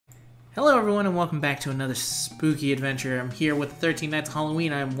Hello everyone and welcome back to another spooky adventure. I'm here with 13 Nights of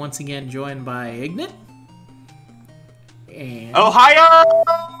Halloween. I'm once again joined by Ignant. And... Ohio!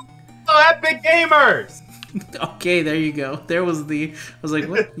 Epic Gamers! Okay, there you go. There was the... I was like,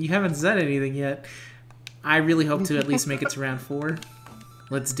 what? You haven't said anything yet. I really hope to at least make it to round 4.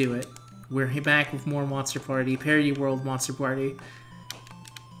 Let's do it. We're back with more Monster Party. Parody World Monster Party.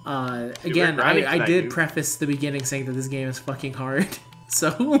 Again, I did preface the beginning saying that this game is fucking hard.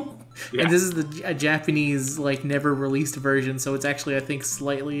 So... Yeah. And this is a Japanese, like, never released version, so it's actually, I think,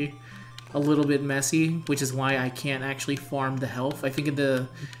 slightly a little bit messy, which is why I can't actually farm the health. I think in the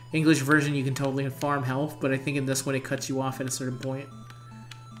English version you can totally farm health, but I think in this one it cuts you off at a certain point.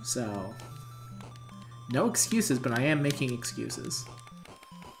 So, no excuses, but I am making excuses.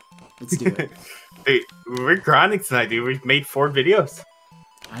 Let's do it. Dude, we're grinding tonight, dude. We've made 4 videos.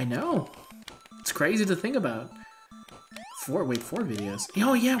 I know. It's crazy to think about. 4 videos.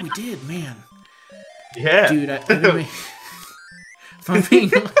 Oh yeah, we did, man. Yeah. Dude, I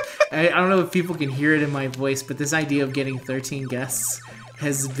don't know if people can hear it in my voice, but this idea of getting 13 guests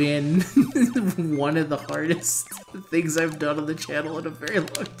has been one of the hardest things I've done on the channel in a very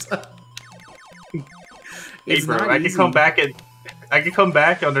long time. Hey bro, I can come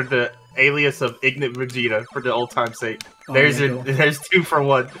back under the alias of Ignant Vegeta for the old time's sake. Oh, there's 2 for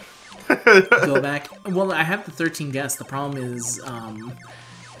 1. Go back. Well, I have the 13 guests. The problem is,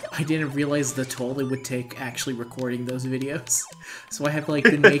 I didn't realize the toll it would take actually recording those videos. So I have like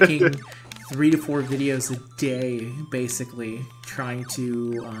been making 3 to 4 videos a day, basically, trying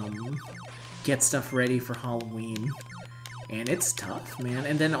to get stuff ready for Halloween. And it's tough, man.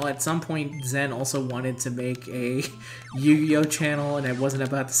 And then at some point, Zen also wanted to make a Yu-Gi-Oh channel, and I wasn't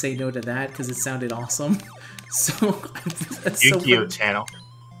about to say no to that because it sounded awesome. So that's Yu-Gi-Oh channel.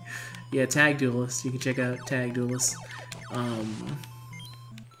 Yeah, Tag Duelist. You can check out Tag Duelist.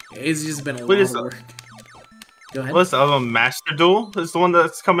 It's just been a lot of work. Go ahead. What's the other one? Master Duel is the one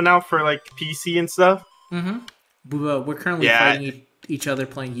that's coming out for like PC and stuff. Mm-hmm. We're currently fighting each other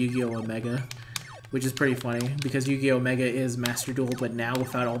playing Yu-Gi-Oh! Omega, which is pretty funny because Yu-Gi-Oh! Omega is Master Duel, but now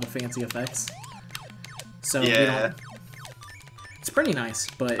without all the fancy effects. So yeah, it's pretty nice.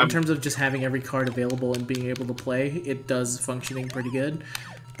 But in terms of just having every card available and being able to play, it does functioning pretty good.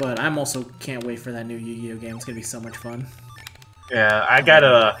 But I'm also can't wait for that new Yu-Gi-Oh game. It's gonna be so much fun. Yeah, I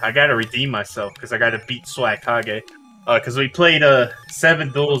gotta redeem myself because I gotta beat Swag Kage. Because we played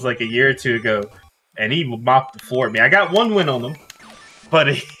 7 duels like a year or 2 ago, and he mopped the floor at me. I got 1 win on him,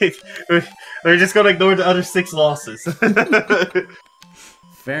 but we're just gonna ignore the other 6 losses.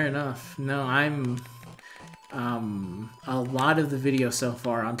 Fair enough. No, I'm. A lot of the videos so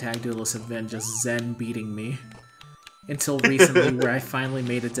far on Tag Duelist have been just Zen beating me. Until recently, where I finally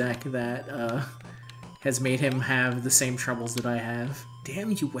made a deck that has made him have the same troubles that I have.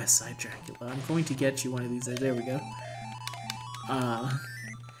 Damn you, Westside Dracula. I'm going to get you one of these days. There we go.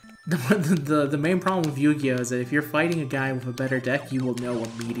 The main problem with Yu-Gi-Oh! Is that if you're fighting a guy with a better deck, you will know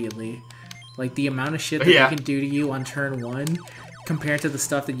immediately. Like, the amount of shit that they can do to you on turn 1, compared to the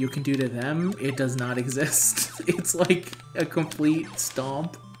stuff that you can do to them, it does not exist. It's like a complete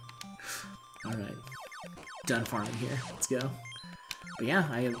stomp. Alright. Done farming here. Let's go. But yeah,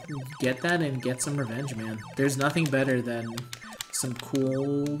 I get that and get some revenge, man. There's nothing better than some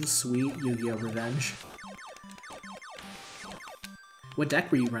cool, sweet Yu-Gi-Oh! Revenge. What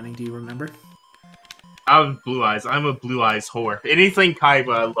deck were you running, do you remember? I'm Blue Eyes. I'm a Blue Eyes whore. Anything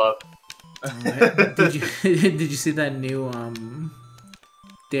Kaiba I love. Right. Did you see that new,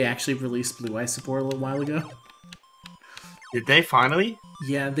 they actually released Blue Eyes support a little while ago? Did they finally?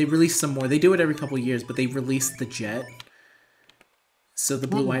 Yeah, they released some more. They do it every couple of years, but they released the jet. So the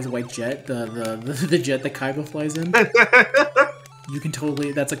Blue Eyes White Jet, the jet that Kaiba flies in. You can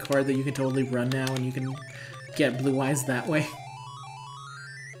totally, that's a card that you can totally run now, and you can get Blue Eyes that way.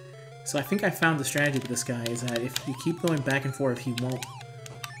 So I think I found the strategy with this guy, is that if you keep going back and forth, he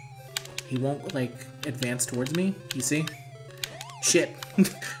won't, like, advance towards me, you see? Shit.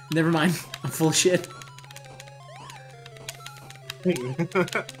 Never mind. I'm full of shit.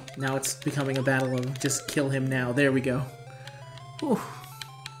 Now it's becoming a battle of just kill him now. There we go. Whew.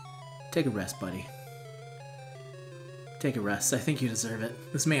 Take a rest, buddy. Take a rest. I think you deserve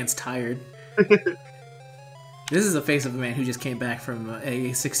it. This man's tired. This is the face of a man who just came back from a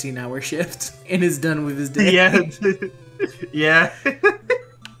 16-hour shift and is done with his day. Yeah. Yeah.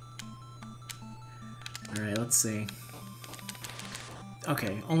 Alright, let's see.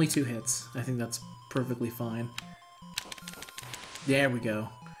 Okay, only 2 hits. I think that's perfectly fine. There we go.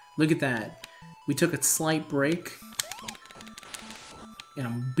 Look at that. We took a slight break. And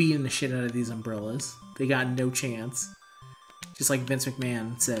I'm beating the shit out of these umbrellas. They got no chance. Just like Vince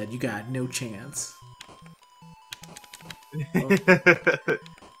McMahon said, you got no chance. Oh,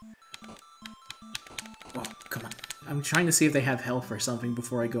 come on. I'm trying to see if they have health or something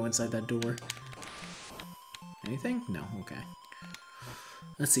before I go inside that door. Anything? No, okay.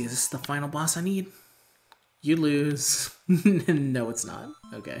 Let's see, is this the final boss I need? You lose. No, it's not.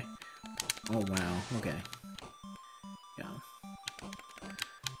 Okay. Oh, wow. Okay. Yeah.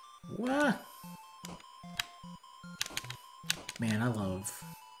 What? Man, I love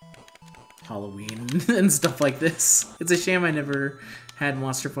Halloween and stuff like this. It's a shame I never had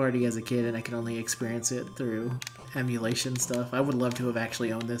Monster Party as a kid and I could only experience it through emulation stuff. I would love to have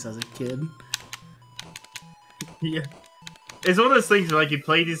actually owned this as a kid. Yeah. It's one of those things where, like, you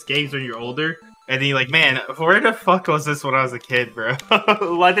play these games when you're older, and then you're like, man, where the fuck was this when I was a kid, bro?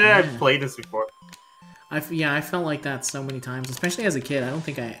 Why didn't I play this before? Yeah, I felt like that so many times, especially as a kid. I don't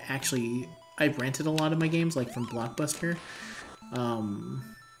think I rented a lot of my games, like, from Blockbuster.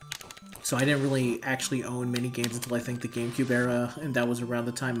 So I didn't really actually own many games until I think the GameCube era, and that was around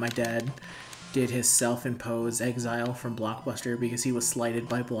the time my dad did his self-imposed exile from Blockbuster because he was slighted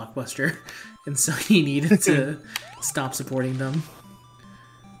by Blockbuster, and so he needed to stop supporting them.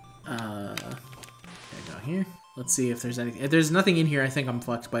 There we go here. Let's see if there's anything. If there's nothing in here, I think I'm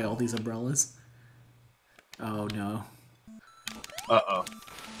fucked by all these umbrellas. Oh no. Uh-oh.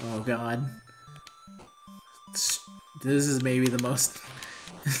 Oh god. This is maybe the most...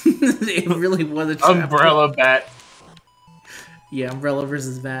 It really was a trap. Umbrella bat. Yeah, Umbrella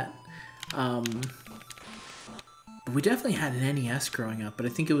versus Bat. We definitely had an NES growing up, but I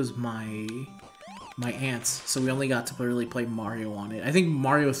think it was my aunt's, so we only got to really play Mario on it. I think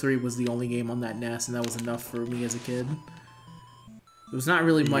Mario 3 was the only game on that NES, and that was enough for me as a kid. There was not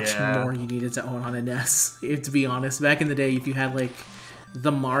really much more you needed to own on a NES, to be honest. Back in the day, if you had, like,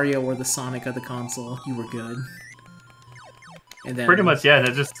 the Mario or the Sonic of the console, you were good. And then, pretty much, yeah.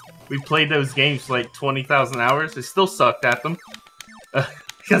 We played those games for like 20,000 hours. We still sucked at them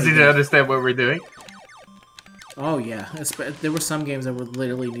because we didn't understand what we're doing. Oh yeah, there were some games that were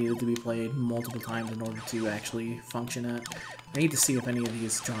literally needed to be played multiple times in order to actually function at. I need to see if any of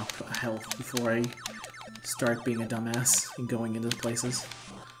these drop health before I start being a dumbass and going into places.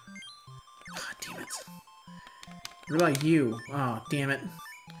 God damn it. What about you? Oh, damn it.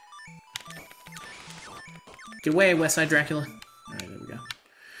 Get away, Westside Dracula. Alright, there we go.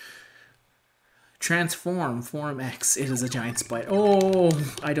 Transform, Form X. It is a giant spider. Oh,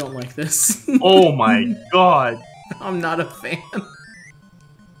 I don't like this. Oh my god. I'm not a fan.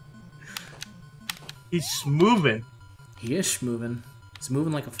 He's moving. He is moving. He's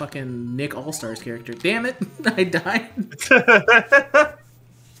moving like a fucking Nick All-Stars character. Damn it! I died.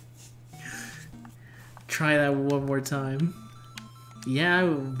 Try that one more time. Yeah, I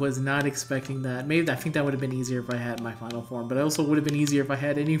was not expecting that. Maybe I think that would have been easier if I had my final form, but it also would have been easier if I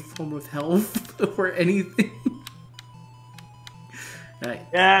had any form of health or anything. Right.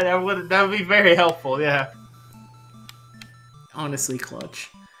 Yeah, that would be very helpful. Yeah. Honestly,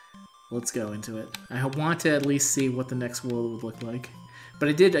 clutch. Let's go into it. I want to at least see what the next world would look like. But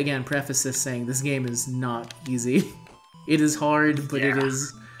I did again preface this saying this game is not easy. It is hard, but it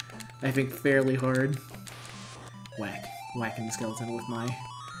is, I think, fairly hard. Whacking the skeleton with my...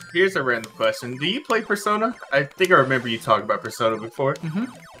 Here's a random question. Do you play Persona? I think I remember you talking about Persona before. Mm-hmm.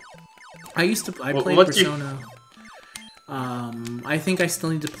 I played Persona. I think I still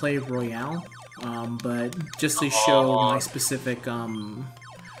need to play Royale. But just to show my specific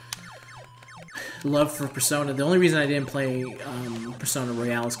love for Persona, the only reason I didn't play Persona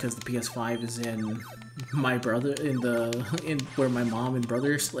Royale is because the PS5 is in my brother in where my mom and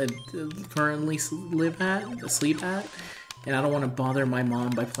brothers currently sleep at, and I don't want to bother my mom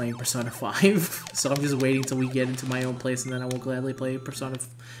by playing Persona 5. So I'm just waiting till we get into my own place, and then I will gladly play Persona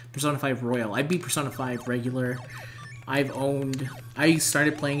 5 Royal. I beat Persona 5 regular. I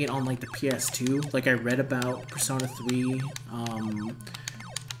started playing it on like the PS2. Like I read about Persona 3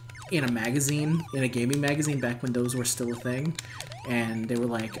 in a magazine, in a gaming magazine back when those were still a thing. And they were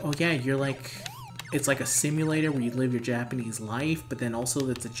like, oh yeah, you're like, it's like a simulator where you live your Japanese life, but then also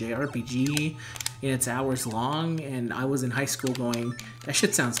it's a JRPG and it's hours long. And I was in high school going, that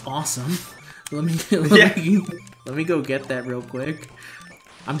shit sounds awesome. let me go get that real quick.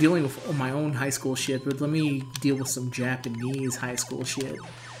 I'm dealing with my own high school shit, but let me deal with some Japanese high school shit.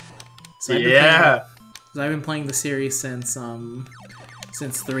 So I've been playing the series since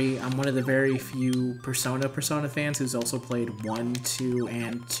 3. I'm one of the very few Persona fans who's also played 1, 2,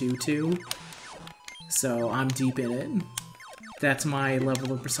 and 2. So I'm deep in it. That's my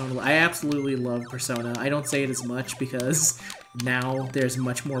level of Persona. I absolutely love Persona. I don't say it as much because now there's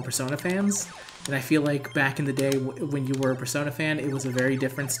much more Persona fans. And I feel like back in the day when you were a Persona fan, it was a very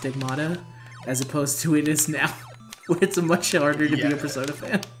different stigmata as opposed to it is now, where it's much harder to be a Persona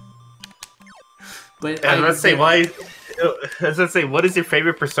fan. But I was gonna say, what is your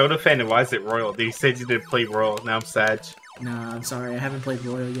favorite Persona fan and why is it Royal? You said you didn't play Royal, now I'm sad. Nah, I'm sorry, I haven't played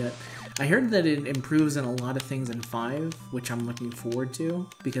Royal yet. I heard that it improves in a lot of things in 5, which I'm looking forward to,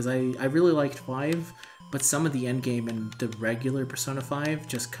 because I really liked 5, but some of the endgame in the regular Persona 5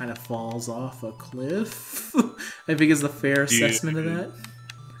 just kind of falls off a cliff. I think is the fair assessment of that.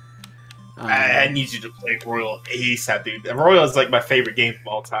 I need you to play Royal ASAP, dude. Royal is like my favorite game of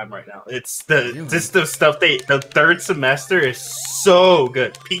all time right now. It's just the stuff the third semester is so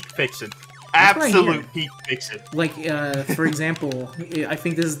good. Peak fiction. Absolute peak fiction. Like, for example, I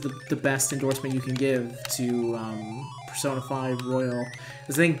think this is the best endorsement you can give to Persona 5 Royal.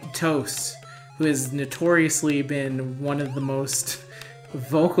 I think Toast, who has notoriously been one of the most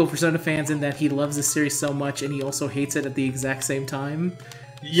vocal Persona fans in that he loves the series so much and he also hates it at the exact same time.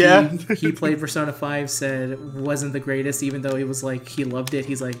 Yeah. He played Persona 5, said it wasn't the greatest, even though he was like, he loved it.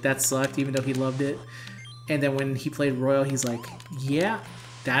 He's like, that sucked, even though he loved it. And then when he played Royal, he's like, yeah,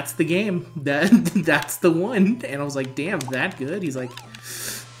 that's the game. That's the one. And I was like, damn, that good? He's like,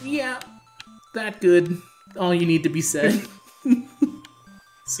 yeah, that good. All you need to be said.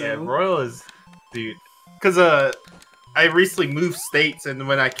 So. Yeah, Royal is, dude. Because I recently moved states, and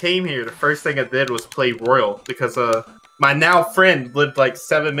when I came here, the first thing I did was play Royal because my now friend lived like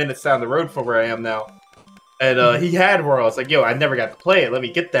 7 minutes down the road from where I am now. And he had Royal. I was like, yo, I never got to play it. Let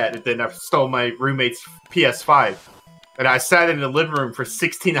me get that. And then I stole my roommate's PS5. And I sat in the living room for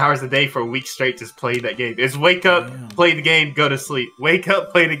 16 hours a day for a week straight just playing that game. It's wake up, play the game, go to sleep. Wake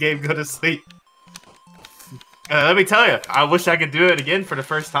up, play the game, go to sleep. Let me tell you, I wish I could do it again for the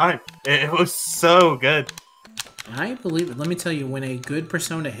first time. It was so good. I believe it. Let me tell you, when a good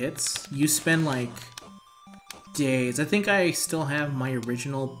Persona hits, you spend like days. I think I still have my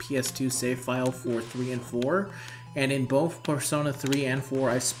original PS2 save file for 3 and 4, and in both Persona 3 and 4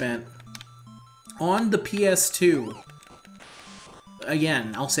 I spent on the PS2,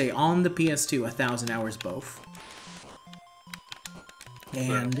 again, I'll say on the PS2, 1,000 hours both.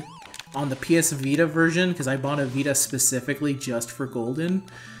 And on the PS Vita version, because I bought a Vita specifically just for Golden,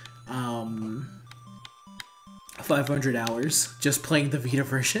 500 hours just playing the Vita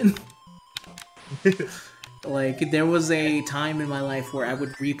version. Like, there was a time in my life where I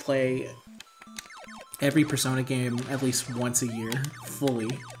would replay every Persona game at least once a year,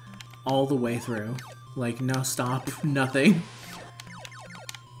 fully, all the way through. Like, no stop, nothing.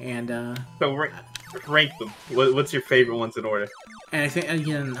 And, So, rank them. What's your favorite ones in order? And I think,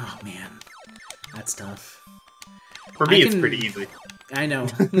 again, oh man, that's tough. For me, it's pretty easy. I know,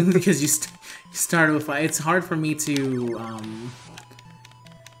 because you started with 5. It's hard for me to,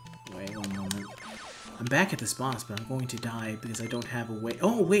 wait one moment. I'm back at this boss, but I'm going to die because I don't have a way.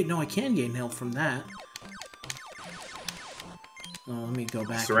 Oh, wait, no, I can gain health from that. Oh, let me go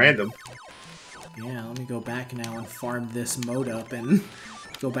back. It's random. Yeah, let me go back now and farm this mode up and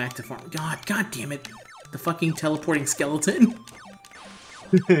go back to farm. God damn it. The fucking teleporting skeleton.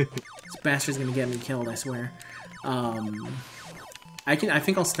 This bastard's gonna get me killed, I swear. I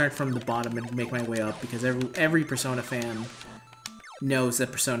think I'll start from the bottom and make my way up because every Persona fan knows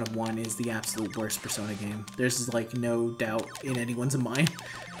that Persona 1 is the absolute worst Persona game. There's like no doubt in anyone's mind.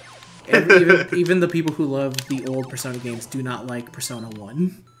 Even the people who love the old Persona games do not like Persona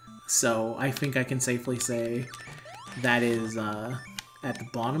 1. So I think I can safely say that is at the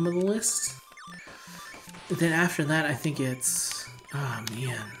bottom of the list. Then after that, I think it's... Oh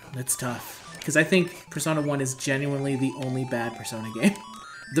man, that's tough. Because I think Persona 1 is genuinely the only bad Persona game.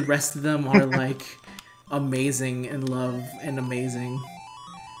 The rest of them are like... amazing and love and amazing.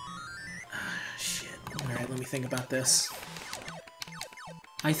 Shit. Alright, let me think about this.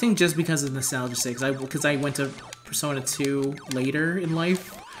 I think just because of nostalgia's sake, because I went to Persona 2 later in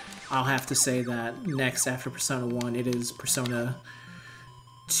life, I'll have to say that next after Persona 1, it is Persona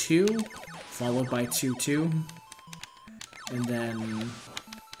 2, followed by 2-2. And then,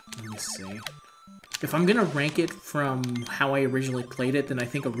 let me see. If I'm gonna rank it from how I originally played it, then I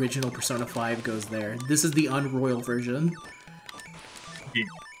think original Persona 5 goes there. This is the unroyal version.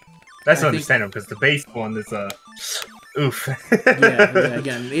 That's understandable, because the base one is, oof. yeah,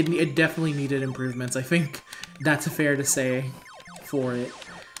 again, it definitely needed improvements. I think that's fair to say for it.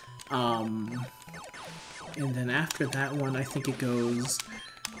 And then after that one, I think it goes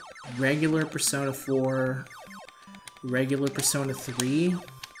regular Persona 4, regular Persona 3,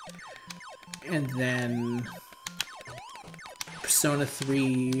 and then Persona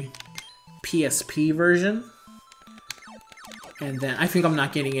 3 PSP version, And then I think I'm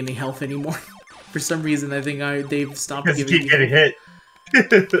not getting any health anymore. For some reason, I think they've stopped Because you giving keep me getting hit.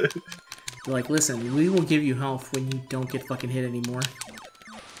 They're like, listen, we will give you health when you don't get fucking hit anymore.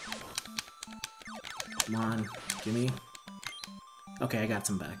 Come on, gimme. Okay, I got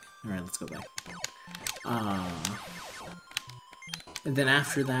some back. Alright, let's go back. And then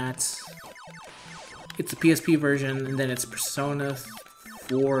after that, it's the PSP version, and then it's Persona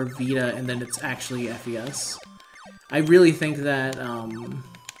 4 Vita, and then it's actually FES. I really think that,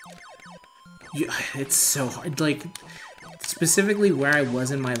 it's so hard, like, specifically where I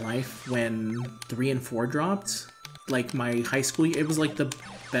was in my life when 3 and 4 dropped, like, my high school, it was, like, the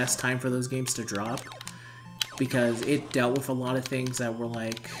best time for those games to drop, because it dealt with a lot of things that were,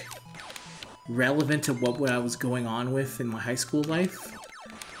 like, relevant to what I was going on with in my high school life.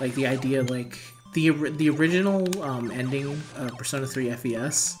 Like, the idea, like, the original ending of Persona 3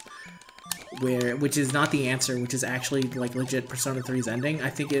 FES, which is not the answer, which is actually, like, legit Persona 3's ending, I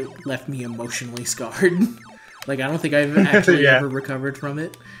think it left me emotionally scarred. Like, I don't think I've actually ever recovered from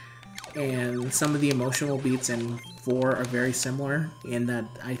it. And some of the emotional beats in 4 are very similar, in that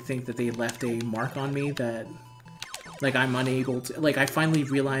I think that they left a mark on me that, like, I'm unable to... Like, I finally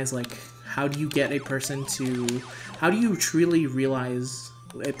realized, like, how do you get a person to... How do you truly realize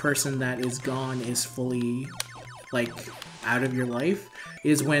a person that is gone is fully, like, out of your life?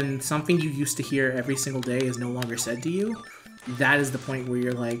 Is when something you used to hear every single day is no longer said to you. That is the point where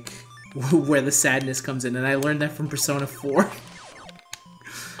you're, like... where the sadness comes in, and I learned that from Persona 4.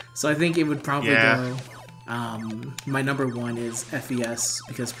 So I think it would probably go... my number 1 is FES,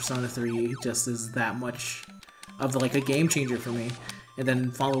 because Persona 3 just is that much of, like, a game changer for me. And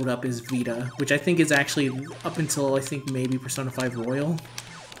then followed up is Vita, which I think is actually, up until I think maybe Persona 5 Royal,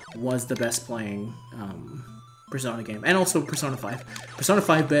 was the best playing Persona game. And also Persona 5. Persona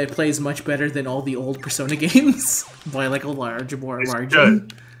 5 plays much better than all the old Persona games, by, like, a large margin.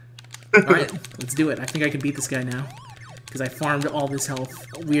 Alright, let's do it. I think I can beat this guy now, because I farmed all this health.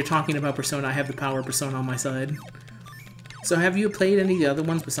 We are talking about Persona, I have the power of Persona on my side. So have you played any of the other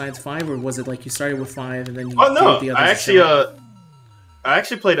ones besides 5, or was it like you started with 5 and then you Oh no, the others? I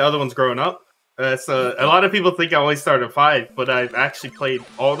actually played other ones growing up. A lot of people think I only started 5, but I've actually played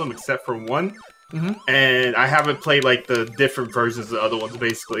all of them except for 1. And I haven't played, like, the different versions of the other ones,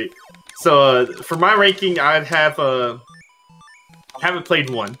 basically. So, for my ranking, I'd have, I haven't played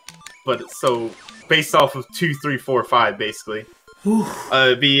 1. But, so, based off of 2, 3, 4, 5, basically.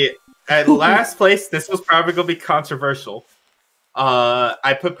 Be at last place, this was probably going to be controversial.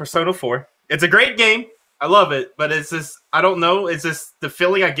 I put Persona 4. It's a great game. I love it, but it's just, I don't know, it's just the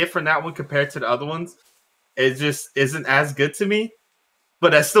feeling I get from that one compared to the other ones, it just isn't as good to me,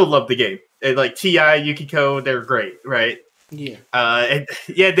 but I still love the game. Like, T.I., Yukiko, they're great, right? Yeah.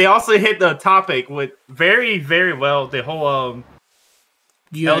 They also hit the topic with very, very well, the whole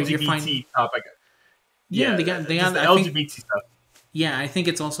LGBT topic. Yeah, they got the LGBT stuff. Yeah, I think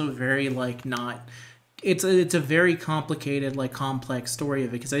it's also very, like, not... It's a very complicated, like, complex story of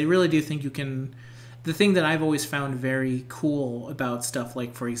it, because I really do think you can... The thing that I've always found very cool about stuff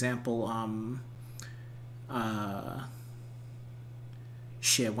like, for example,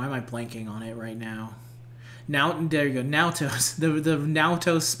 shit, why am I blanking on it right now? Now, there you go, Naoto's. The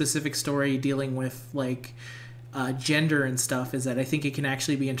Naoto's specific story dealing with, like, gender and stuff is that I think it can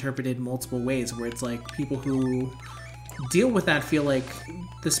actually be interpreted multiple ways, where it's like people who deal with that feel like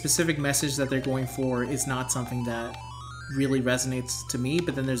the specific message that they're going for is not something that really resonates to me,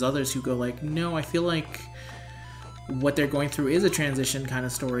 but then there's others who go like, no, I feel like what they're going through is a transition kind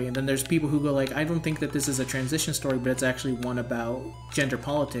of story, and then there's people who go like, I don't think that this is a transition story, but it's actually one about gender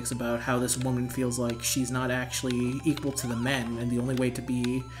politics, about how this woman feels like she's not actually equal to the men, and the only way to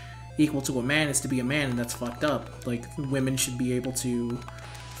be equal to a man is to be a man, and that's fucked up. Like, women should be able to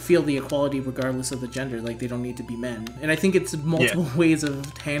feel the equality regardless of the gender, like they don't need to be men. And I think it's multiple ways of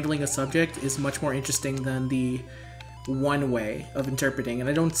handling a subject is much more interesting than the one way of interpreting, and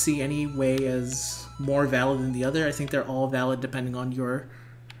I don't see any way as more valid than the other. I think they're all valid depending on your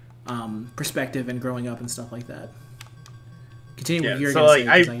perspective and growing up and stuff like that. Continue with your like,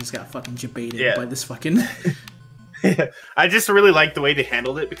 I just got fucking debated by this fucking... I just really like the way they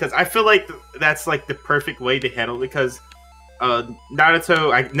handled it, because I feel like that's like the perfect way to handle it, because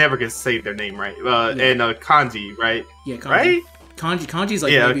Naruto, I never can say their name right, and Kanji, right? Yeah, Kanji. Right? Kanji's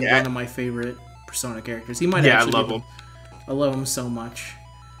like maybe one of my favorite Persona characters. He might actually... I love him. I love him so much.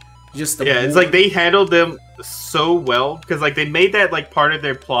 Just it's like they handled them so well, because like they made that like part of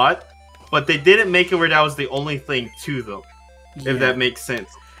their plot, but they didn't make it where that was the only thing to them. If that makes sense.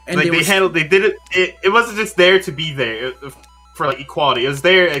 And like they did it. It wasn't just there to be there for like equality. It was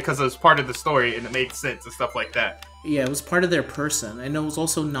there because it was part of the story and it made sense and stuff like that. Yeah, it was part of their person, and it was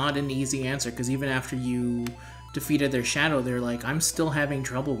also not an easy answer because even after you defeated their shadow, they're like, I'm still having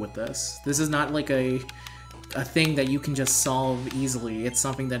trouble with this. This is not like a thing that you can just solve easily. It's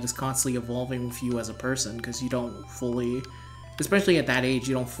something that is constantly evolving with you as a person because you don't fully, especially at that age,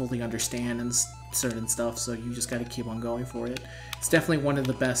 you don't fully understand and certain stuff, so you just got to keep on going for it. It's definitely one of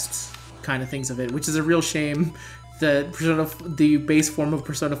the best kind of things of it, which is a real shame that the base form of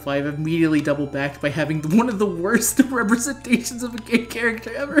Persona 5 immediately double backed by having one of the worst representations of a gay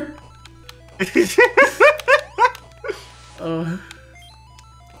character ever. It's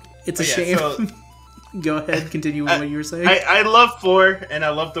a shame. So, go ahead, continue with what you were saying. I love 4, and I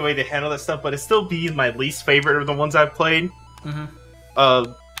love the way they handle that stuff, but it still being my least favorite of the ones I've played.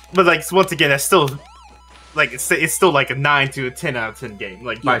 But like once again, that's still like it's still like a 9 to a 10 out of 10 game,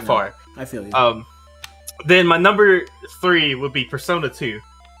 like by far. I feel you. Then my number 3 would be Persona 2.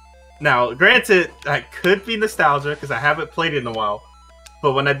 Now, granted, I could be nostalgia because I haven't played it in a while,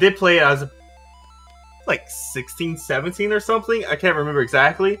 but when I did play it, I was like 16, 17 or something. I can't remember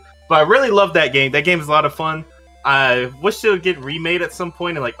exactly, but I really loved that game. That game is a lot of fun. I wish it would get remade at some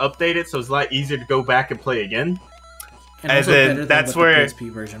point and like updated so it's a lot easier to go back and play again. And also then better that's than what where the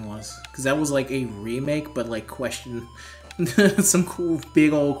PSP version was, because that was like a remake, but like question some cool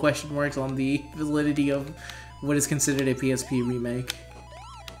big old question marks on the validity of what is considered a PSP remake.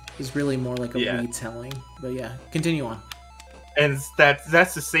 It's really more like a retelling. But yeah, continue on. And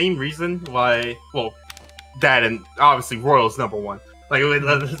that's the same reason why. Well, that and obviously Royal's number 1. Like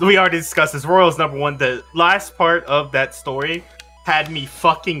we already discussed this. Royal's number 1. The last part of that story had me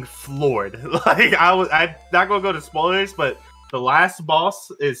fucking floored. Like I'm not gonna go to spoilers, but the last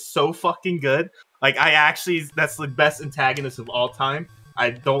boss is so fucking good. Like that's the best antagonist of all time. I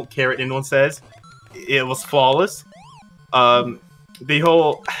don't care what anyone says. It was flawless. The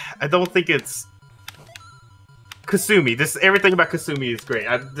whole, I don't think it's Kasumi. Everything about Kasumi is great.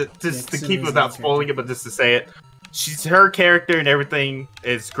 To keep it without spoiling it, but just to say it, her character and everything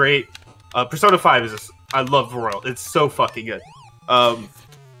is great. Persona 5 is just, I love Royal. It's so fucking good.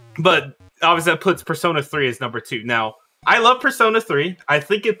 But obviously that puts Persona 3 as number 2. Now, I love Persona 3. I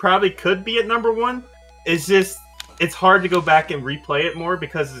think it probably could be at number 1. It's just, it's hard to go back and replay it more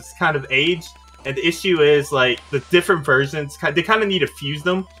because it's kind of aged. And the issue is, like, the different versions, they kind of need to fuse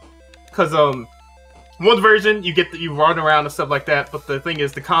them. Because, one version, you run around and stuff like that, but the thing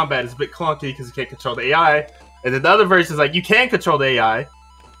is, the combat is a bit clunky because you can't control the AI. And then the other version is, like, you can control the AI,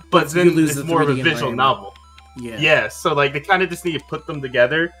 but then it's more of a visual novel. Yeah, so, like, they kind of just need to put them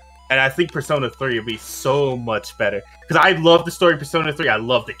together. And I think Persona 3 will be so much better. Because I love the story of Persona 3. I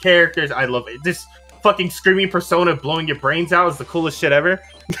love the characters. I love it. This fucking screaming Persona blowing your brains out is the coolest shit ever.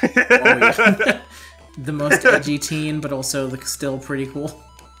 Oh, yeah. The most edgy teen, but also still pretty cool.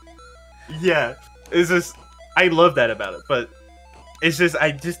 Yeah. It's just, I love that about it. But it's just,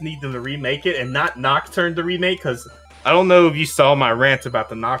 I just need them to remake it and not Nocturne the remake. Because I don't know if you saw my rant about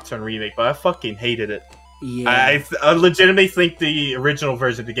the Nocturne remake, but I fucking hated it. Yeah. I legitimately think the original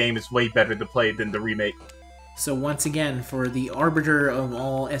version of the game is way better to play than the remake. So once again, for the arbiter of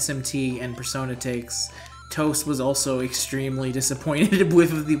all SMT and Persona takes, Toast was also extremely disappointed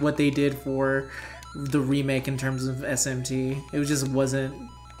with what they did for the remake in terms of SMT. It just wasn't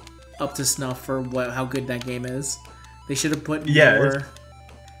up to snuff for how good that game is. They should have put more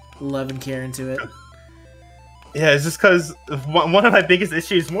love and care into it. Yeah, it's just because one of my biggest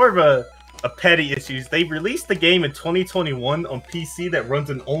issues, more of a petty issues. They released the game in 2021 on PC that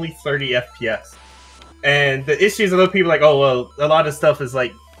runs in only 30 FPS. And the issues, I know people are like, oh, well, a lot of stuff is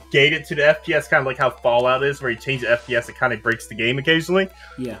like gated to the FPS, kind of like how Fallout is, where you change the FPS, it kind of breaks the game occasionally.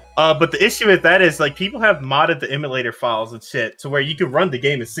 Yeah. But the issue with that is, like, people have modded the emulator files and shit to where you can run the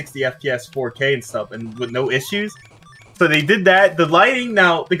game at 60 FPS, 4K and stuff, and with no issues. So they did that. The lighting,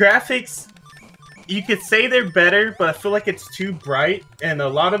 now, the graphics, you could say they're better, but I feel like it's too bright, and a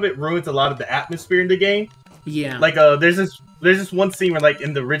lot of it ruins a lot of the atmosphere in the game. Yeah. Like, there's this one scene where, like,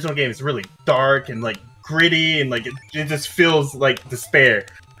 in the original game, it's really dark and, like, gritty, and, like, it just feels like despair.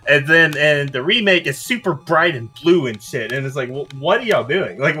 And then, and the remake is super bright and blue and shit, and it's like, well, what are y'all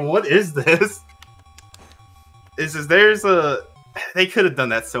doing? Like, what is this? It's just, they could have done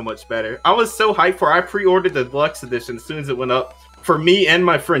that so much better. I was so hyped for, I pre-ordered the deluxe edition as soon as it went up, for me and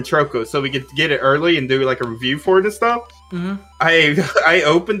my friend Troco, so we could get it early and do like a review for it and stuff. Mm-hmm. I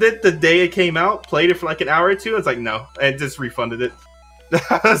opened it the day it came out, played it for like an hour or two. I was like, no, and just refunded it.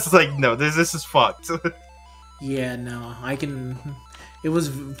 I was like, no, this is fucked. Yeah, no, it was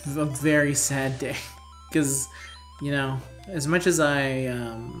a very sad day because, you know, as much as I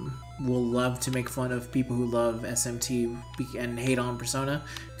will love to make fun of people who love SMT and hate on Persona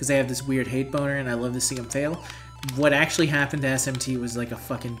because they have this weird hate boner, and I love to see them fail. what actually happened to SMT was like a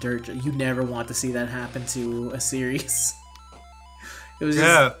fucking dirt. You never want to see that happen to a series. It was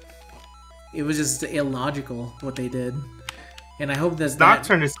just, it was just illogical what they did, and I hope that's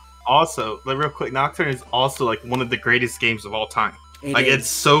Nocturne is also like real quick. Nocturne is also like one of the greatest games of all time. It's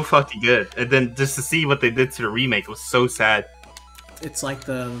so fucking good, and then just to see what they did to the remake was so sad. It's like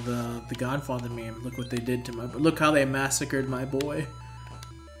the Godfather meme. Look what they did to my. Look how they massacred my boy.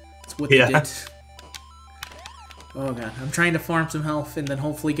 It's what they did. Oh god, I'm trying to farm some health and then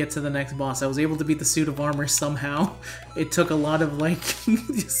hopefully get to the next boss. I was able to beat the suit of armor somehow. It took a lot of like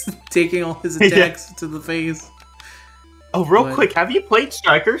just taking all his attacks to the face. Oh, real quick, have you played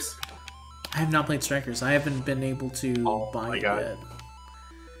Strikers? I have not played Strikers. I haven't been able to buy it yet.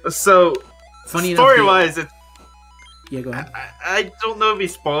 So, funny story-wise, it's... Yeah, go ahead. I don't know if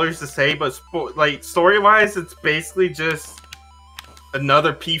it's spoilers to say, but like story-wise, it's basically just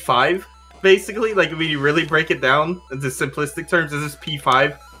another P5. Basically, like when you really break it down into simplistic terms, this is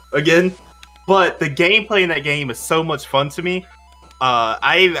P5 again. But the gameplay in that game is so much fun to me.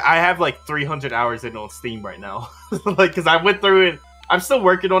 I have like 300 hours in on Steam right now, like because I went through it. I'm still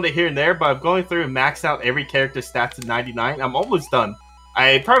working on it here and there, but I'm going through and max out every character stats to 99. I'm almost done.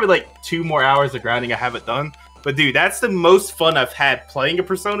 I probably like 2 more hours of grinding I haven't done. But dude, that's the most fun I've had playing a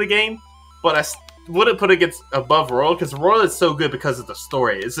Persona game. But I wouldn't put it above Royal, because Royal is so good because of the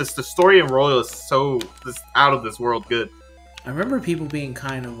story. It's just the story in Royal is so just out of this world good. I remember people being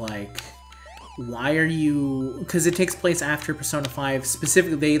kind of like, why are you... Because it takes place after Persona 5.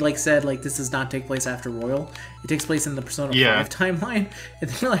 Specifically, they like said, like, this does not take place after Royal. It takes place in the Persona 5 timeline. And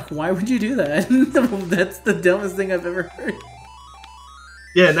they're like, why would you do that? That's the dumbest thing I've ever heard.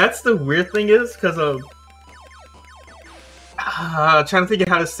 Yeah, and that's the weird thing is, because of... trying to think of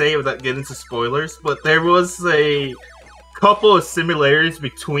how to say it without getting into spoilers, but there was a couple of similarities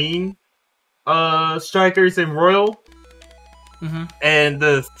between Strikers and Royal. And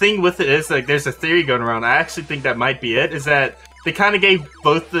the thing with it is, like, there's a theory going around. I actually think that might be it. Is that they kind of gave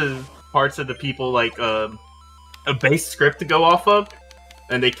both the parts of the people like a base script to go off of,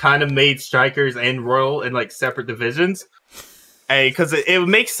 and they kind of made Strikers and Royal in like separate divisions. Hey, because it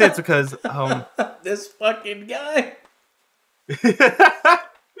makes sense because this fucking guy.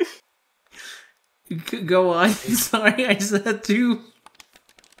 Go on. Sorry, I just had to.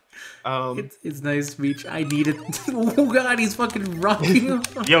 It's nice to meet you. I need it. Oh god, he's fucking rocking.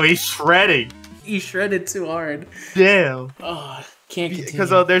 Yo, he's shredding. He shredded too hard. Damn. Oh, can't continue.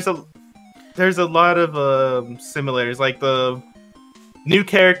 Because there's a lot of similarities. Like the new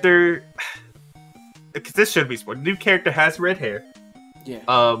character. Because this should be spoiled. The new character has red hair.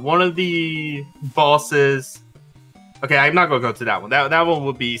 Yeah. One of the bosses. Okay, I'm not gonna go to that one. That one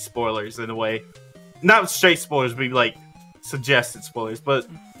would be spoilers in a way. Not straight spoilers, but like suggested spoilers. But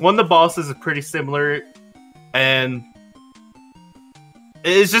one of the bosses is pretty similar, and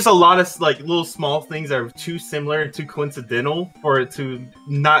it's just a lot of like little small things that are too similar and too coincidental for it to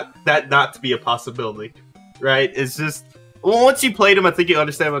not to be a possibility, right? It's just once you played them, I think you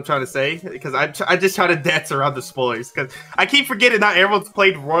understand what I'm trying to say. Because I just try to dance around the spoilers because I keep forgetting not everyone's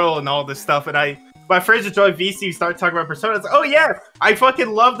played Royal and all this stuff, and my friends that joined VC started talking about Persona. It's like, oh yeah, I fucking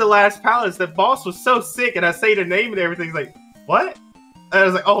love the last palace. The boss was so sick, and I say the name and everything. It's like, what? And I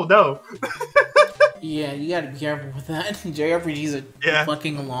was like, oh no. Yeah, you gotta be careful with that. JRPGs are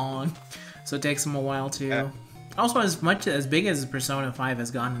fucking long, so it takes them a while too. Yeah. Also, as big as Persona 5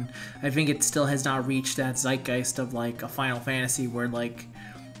 has gotten, I think it still has not reached that zeitgeist of like a Final Fantasy where like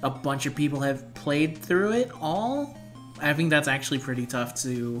a bunch of people have played through it all. I think that's actually pretty tough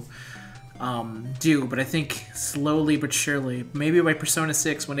to do, but I think slowly but surely, maybe by Persona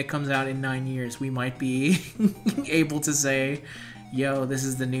 6 when it comes out in 9 years, we might be able to say, yo, this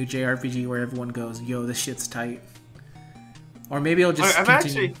is the new JRPG where everyone goes, yo, this shit's tight. Or maybe it'll just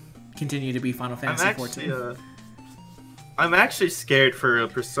continue to be Final Fantasy 14. I'm actually scared for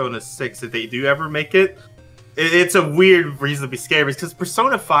Persona 6 if they do ever make it. It's a weird reason to be scared because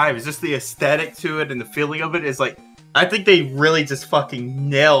Persona 5 is just the aesthetic to it and the feeling of it is like, I think they really just fucking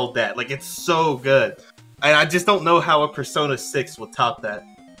nailed that. Like, it's so good. And I just don't know how a Persona 6 will top that.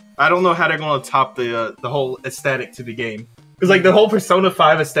 I don't know how they're going to top the whole aesthetic to the game. Because, like, the whole Persona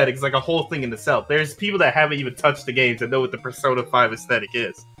 5 aesthetic is like a whole thing in itself. There's people that haven't even touched the games that know what the Persona 5 aesthetic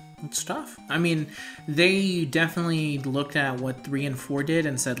is. It's tough. I mean, they definitely looked at what 3 and 4 did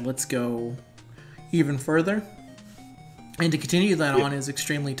and said, let's go even further. And to continue that on is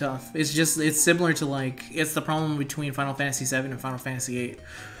extremely tough. It's similar to, like, it's the problem between Final Fantasy 7 and Final Fantasy 8,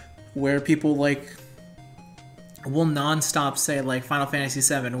 where people, like, will non-stop say, like, Final Fantasy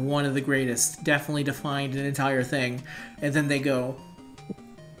 7, one of the greatest, definitely defined an entire thing, and then they go,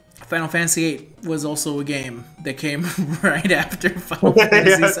 Final Fantasy VIII was also a game that came right after Final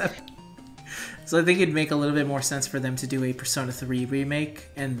Fantasy VII. So I think it'd make a little bit more sense for them to do a Persona 3 remake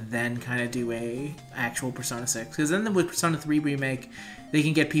and then kind of do a actual Persona 6. Because then with Persona 3 remake, they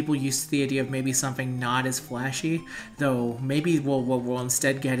can get people used to the idea of maybe something not as flashy. Though maybe what we'll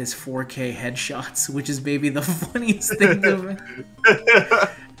instead get is 4K headshots, which is maybe the funniest thing to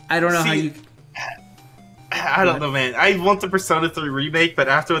I don't know how you... I don't know, man. I want the Persona 3 remake, but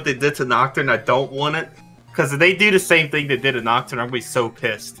after what they did to Nocturne, I don't want it. Because if they do the same thing they did to Nocturne, I'm going to be so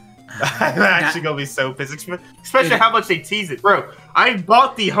pissed. I'm actually going to be so pissed. Especially how much they tease it. Bro, I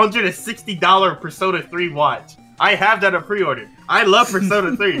bought the $160 Persona 3 watch. I have that on pre-order. I love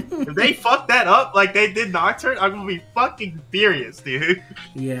Persona 3. If they fuck that up like they did Nocturne, I'm going to be fucking furious, dude.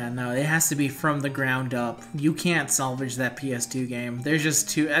 Yeah, no, it has to be from the ground up. You can't salvage that PS2 game. There's just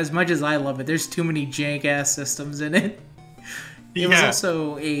too... As much as I love it, there's too many jank-ass systems in it. It was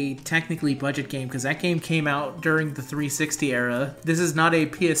also a technically budget game, because that game came out during the 360 era. This is not a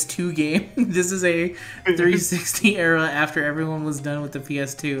PS2 game. This is a 360 era after everyone was done with the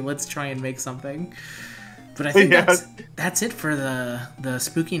PS2. Let's try and make something. But I think that's it for the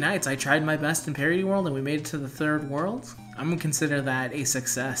Spooky Nights. I tried my best in Parody World, and we made it to the third world. I'm going to consider that a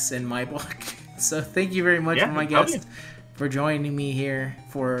success in my book. So thank you very much for my guest for joining me here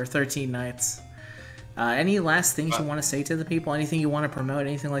for 13 Nights. Any last things you want to say to the people? Anything you want to promote?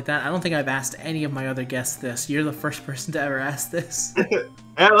 Anything like that? I don't think I've asked any of my other guests this. You're the first person to ever ask this. Hey,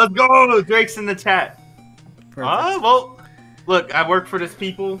 let's go! Drake's in the chat. Well, look, I work for this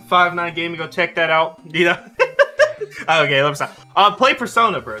people. 5-9 Gaming, go check that out. You know? Okay, let me stop. Play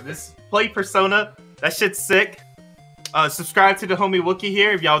Persona, bro. Play Persona. That shit's sick. Subscribe to the homie Wokey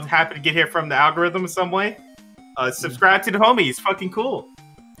here if y'all happen to get here from the algorithm in some way. Subscribe to the homie. He's fucking cool.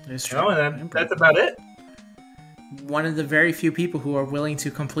 It's true. That's about it. One of the very few people who are willing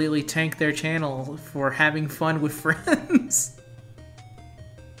to completely tank their channel for having fun with friends.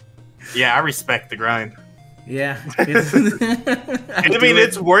 Yeah, I respect the grind. Yeah. I mean,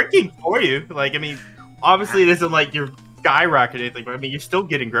 it's working for you. Like, I mean, obviously it isn't like you're skyrocketing or anything, but I mean, you're still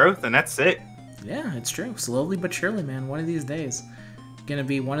getting growth, and that's it. Yeah, it's true. Slowly but surely, man. One of these days, I'm gonna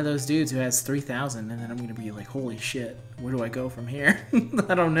be one of those dudes who has 3,000, and then I'm gonna be like, holy shit, where do I go from here?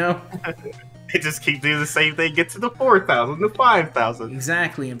 I don't know. It just keeps doing the same thing, get to the 4,000, the 5,000.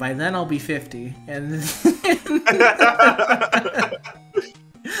 Exactly, and by then I'll be 50. And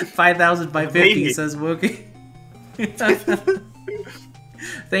 5,000 by 50, Maybe. says Wokey.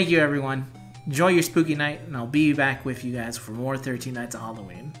 Thank you, everyone. Enjoy your spooky night, and I'll be back with you guys for more 13 Nights of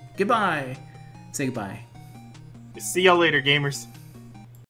Halloween. Goodbye. Say goodbye. See y'all later, gamers.